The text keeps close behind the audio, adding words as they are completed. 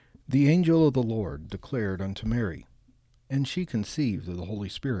The angel of the Lord declared unto Mary, and she conceived of the Holy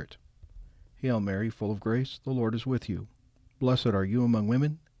Spirit. Hail Mary, full of grace, the Lord is with you. Blessed are you among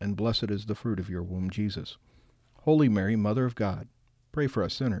women, and blessed is the fruit of your womb, Jesus. Holy Mary, Mother of God, pray for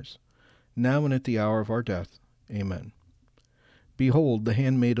us sinners, now and at the hour of our death. Amen. Behold, the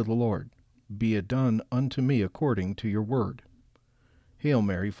handmaid of the Lord. Be it done unto me according to your word. Hail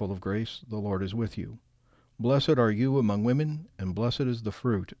Mary, full of grace, the Lord is with you. Blessed are you among women, and blessed is the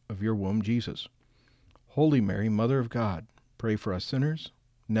fruit of your womb, Jesus. Holy Mary, Mother of God, pray for us sinners,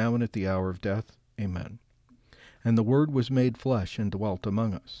 now and at the hour of death. Amen. And the Word was made flesh and dwelt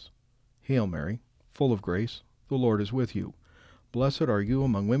among us. Hail Mary, full of grace, the Lord is with you. Blessed are you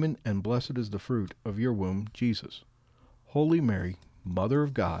among women, and blessed is the fruit of your womb, Jesus. Holy Mary, Mother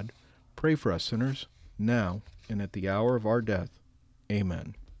of God, pray for us sinners, now and at the hour of our death.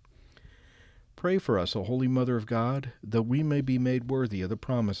 Amen. Pray for us, O Holy Mother of God, that we may be made worthy of the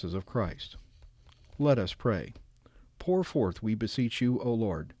promises of Christ. Let us pray. Pour forth, we beseech you, O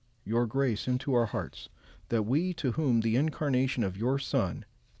Lord, your grace into our hearts, that we, to whom the incarnation of your Son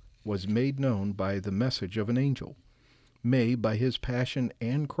was made known by the message of an angel, may, by his passion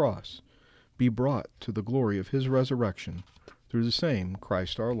and cross, be brought to the glory of his resurrection, through the same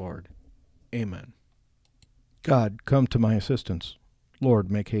Christ our Lord. Amen. God, come to my assistance. Lord,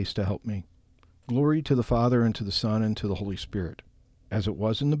 make haste to help me. Glory to the Father, and to the Son, and to the Holy Spirit, as it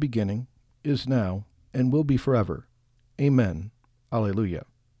was in the beginning, is now, and will be forever. Amen. Alleluia.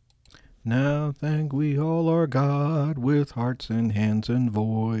 Now thank we all our God with hearts and hands and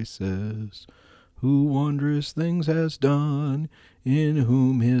voices, who wondrous things has done, in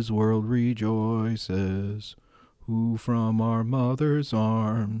whom his world rejoices, who from our mother's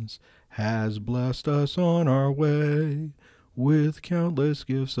arms has blessed us on our way with countless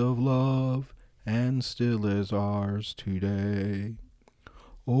gifts of love, and still is ours today.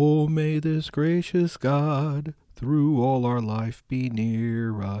 Oh, may this gracious God through all our life be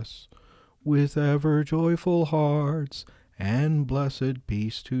near us, with ever joyful hearts and blessed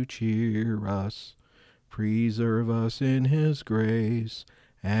peace to cheer us. Preserve us in his grace,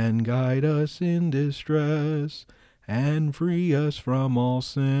 and guide us in distress, and free us from all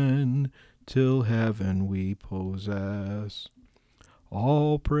sin, till heaven we possess.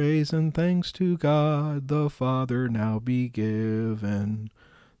 All praise and thanks to God the Father now be given,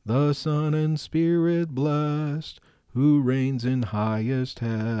 the Son and Spirit blessed, who reigns in highest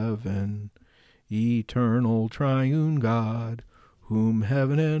heaven, eternal triune God, whom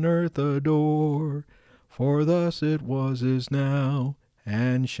heaven and earth adore, for thus it was, is now,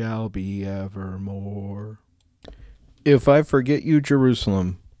 and shall be evermore. If I forget you,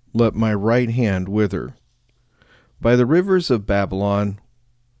 Jerusalem, let my right hand wither. By the rivers of Babylon,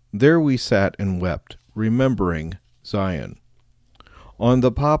 there we sat and wept, remembering Zion. On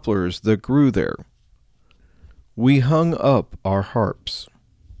the poplars that grew there, we hung up our harps.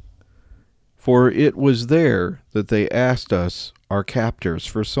 For it was there that they asked us, our captors,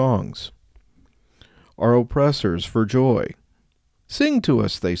 for songs, our oppressors for joy. Sing to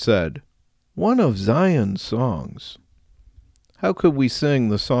us, they said, one of Zion's songs. How could we sing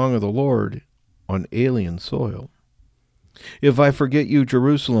the song of the Lord on alien soil? If I forget you,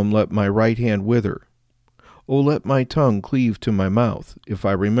 Jerusalem, let my right hand wither. O let my tongue cleave to my mouth, if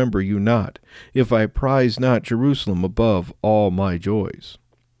I remember you not, if I prize not Jerusalem above all my joys.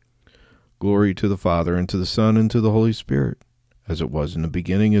 Glory to the Father, and to the Son, and to the Holy Spirit, as it was in the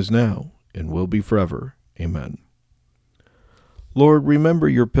beginning, is now, and will be forever. Amen. Lord, remember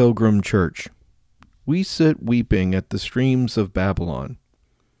your pilgrim church. We sit weeping at the streams of Babylon.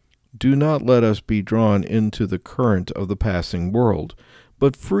 Do not let us be drawn into the current of the passing world,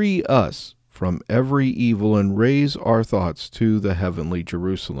 but free us from every evil and raise our thoughts to the heavenly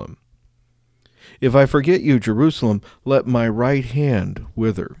Jerusalem. If I forget you, Jerusalem, let my right hand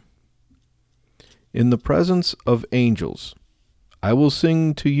wither. In the presence of angels, I will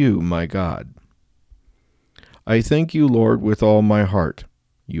sing to you, my God. I thank you, Lord, with all my heart.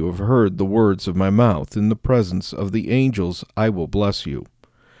 You have heard the words of my mouth. In the presence of the angels, I will bless you.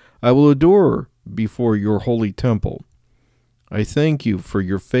 I will adore before your holy temple. I thank you for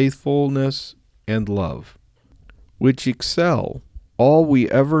your faithfulness and love, which excel all we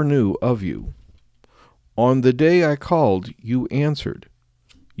ever knew of you. On the day I called, you answered.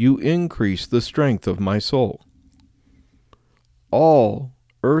 You increased the strength of my soul. All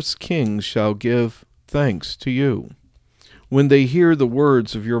earth's kings shall give thanks to you. When they hear the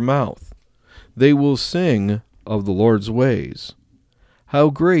words of your mouth, they will sing of the Lord's ways. How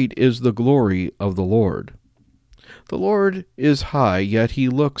great is the glory of the Lord! The Lord is high, yet he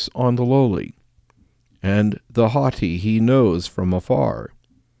looks on the lowly, and the haughty he knows from afar.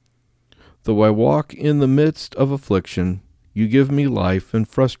 Though I walk in the midst of affliction, you give me life and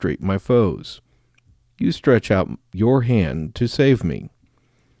frustrate my foes. You stretch out your hand to save me.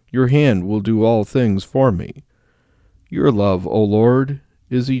 Your hand will do all things for me. Your love, O Lord,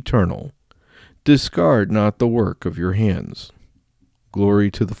 is eternal. Discard not the work of your hands. Glory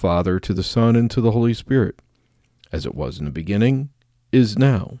to the Father, to the Son, and to the Holy Spirit, as it was in the beginning, is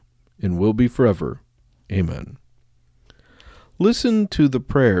now, and will be forever. Amen. Listen to the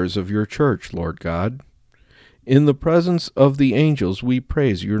prayers of your church, Lord God. In the presence of the angels we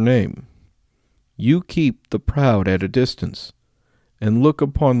praise your name. You keep the proud at a distance, and look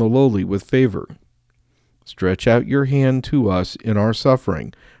upon the lowly with favor. Stretch out your hand to us in our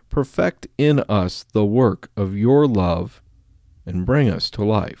suffering. Perfect in us the work of your love, and bring us to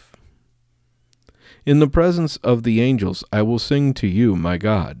life. In the presence of the angels I will sing to you, my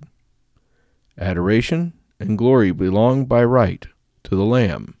God. Adoration and glory belong by right to the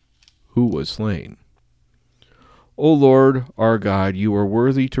Lamb who was slain. O Lord, our God, you are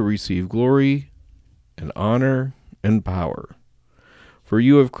worthy to receive glory and honor and power. For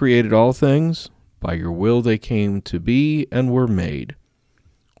you have created all things, by your will they came to be and were made.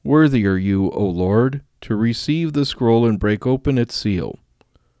 Worthy are you, O Lord, to receive the scroll and break open its seal.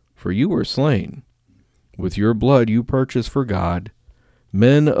 For you were slain. With your blood you purchased for God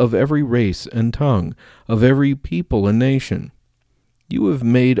men of every race and tongue, of every people and nation. You have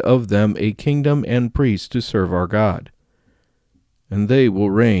made of them a kingdom and priests to serve our God, and they will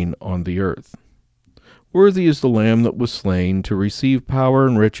reign on the earth. Worthy is the Lamb that was slain to receive power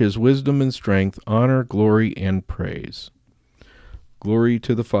and riches, wisdom and strength, honor, glory, and praise. Glory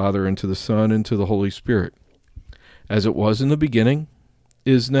to the Father, and to the Son, and to the Holy Spirit, as it was in the beginning,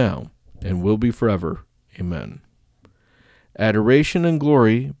 is now, and will be forever. Amen. Adoration and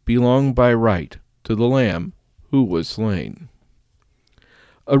glory belong by right to the Lamb who was slain.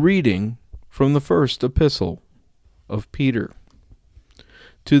 A reading from the first epistle of Peter.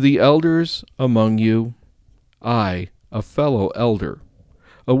 To the elders among you, I, a fellow elder,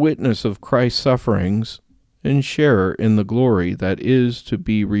 a witness of Christ's sufferings, and sharer in the glory that is to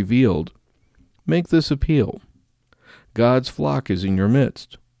be revealed, make this appeal. God's flock is in your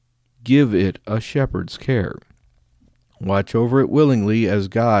midst. Give it a shepherd's care. Watch over it willingly as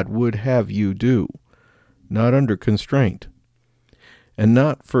God would have you do, not under constraint, and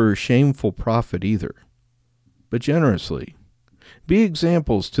not for shameful profit either, but generously. Be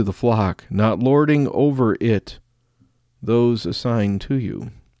examples to the flock, not lording over it those assigned to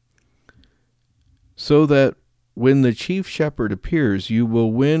you, so that when the chief shepherd appears, you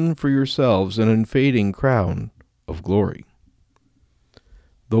will win for yourselves an unfading crown of glory.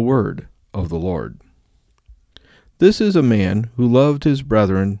 The word of the Lord. This is a man who loved his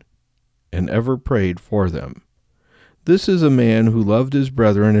brethren and ever prayed for them. This is a man who loved his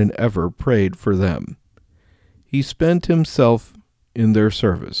brethren and ever prayed for them. He spent himself in their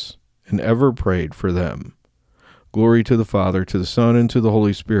service and ever prayed for them. Glory to the Father, to the Son, and to the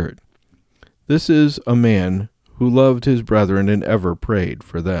Holy Spirit. This is a man who loved his brethren and ever prayed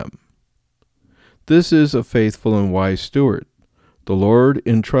for them. This is a faithful and wise steward. The Lord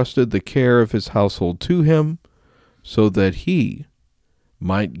entrusted the care of his household to him, so that he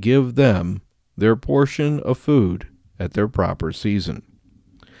might give them their portion of food at their proper season.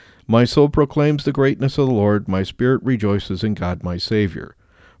 My soul proclaims the greatness of the Lord. My spirit rejoices in God my Savior,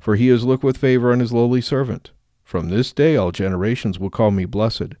 for he has looked with favor on his lowly servant. From this day all generations will call me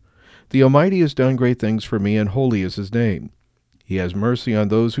blessed. The Almighty has done great things for me, and holy is his name. He has mercy on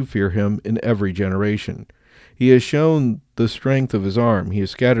those who fear him in every generation. He has shown the strength of his arm. He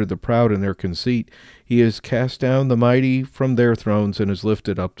has scattered the proud in their conceit. He has cast down the mighty from their thrones and has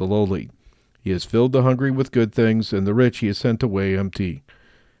lifted up the lowly. He has filled the hungry with good things, and the rich he has sent away empty.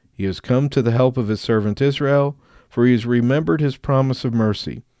 He has come to the help of his servant Israel, for he has remembered his promise of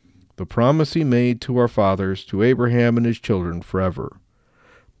mercy, the promise he made to our fathers, to Abraham and his children forever.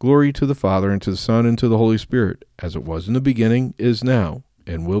 Glory to the Father, and to the Son, and to the Holy Spirit, as it was in the beginning, is now,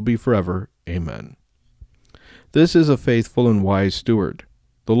 and will be forever. Amen. This is a faithful and wise steward.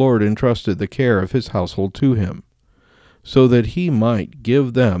 The Lord entrusted the care of his household to him, so that he might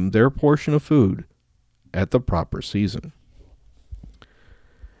give them their portion of food at the proper season.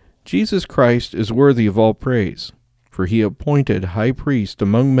 Jesus Christ is worthy of all praise, for he appointed high priest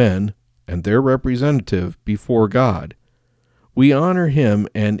among men and their representative before God. We honor him,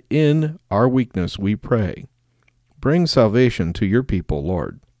 and in our weakness we pray. Bring salvation to your people,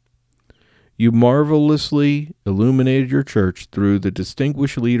 Lord. You marvelously illuminated your church through the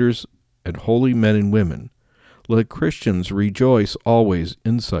distinguished leaders and holy men and women. Let Christians rejoice always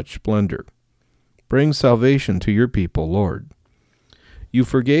in such splendor. Bring salvation to your people, Lord. You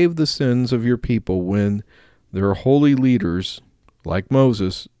forgave the sins of your people when their holy leaders, like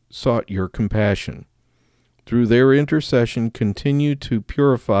Moses, sought your compassion. Through their intercession, continue to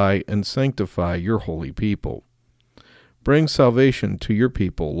purify and sanctify your holy people. Bring salvation to your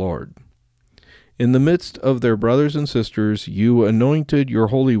people, Lord. In the midst of their brothers and sisters, you anointed your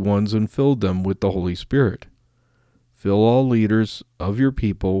holy ones and filled them with the Holy Spirit. Fill all leaders of your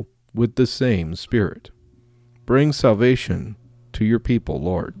people with the same Spirit. Bring salvation to your people,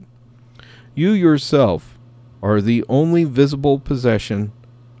 Lord. You yourself are the only visible possession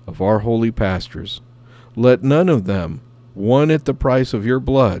of our holy pastors. Let none of them, won at the price of your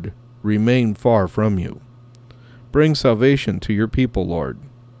blood, remain far from you. Bring salvation to your people, Lord.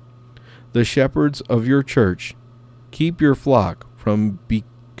 The shepherds of your church, keep your flock from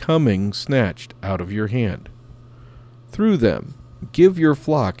becoming snatched out of your hand. Through them, give your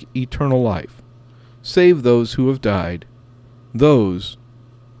flock eternal life. Save those who have died, those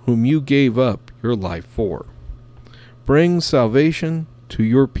whom you gave up your life for. Bring salvation to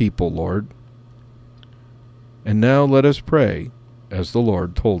your people, Lord. And now let us pray as the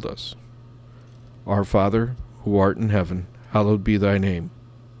Lord told us. Our Father, who art in heaven, hallowed be thy name.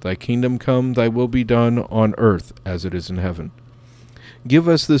 Thy kingdom come, thy will be done on earth as it is in heaven. Give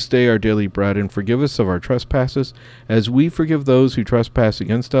us this day our daily bread, and forgive us of our trespasses, as we forgive those who trespass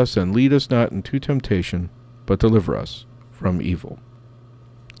against us, and lead us not into temptation, but deliver us from evil.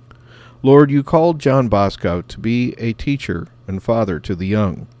 Lord, you called John Bosco to be a teacher and father to the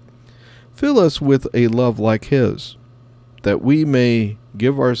young. Fill us with a love like his, that we may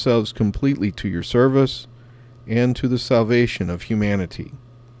give ourselves completely to your service and to the salvation of humanity.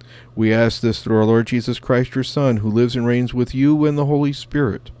 We ask this through our Lord Jesus Christ, your Son, who lives and reigns with you in the Holy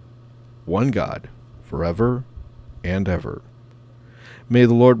Spirit, one God, forever and ever. May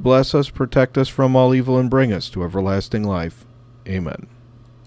the Lord bless us, protect us from all evil, and bring us to everlasting life. Amen.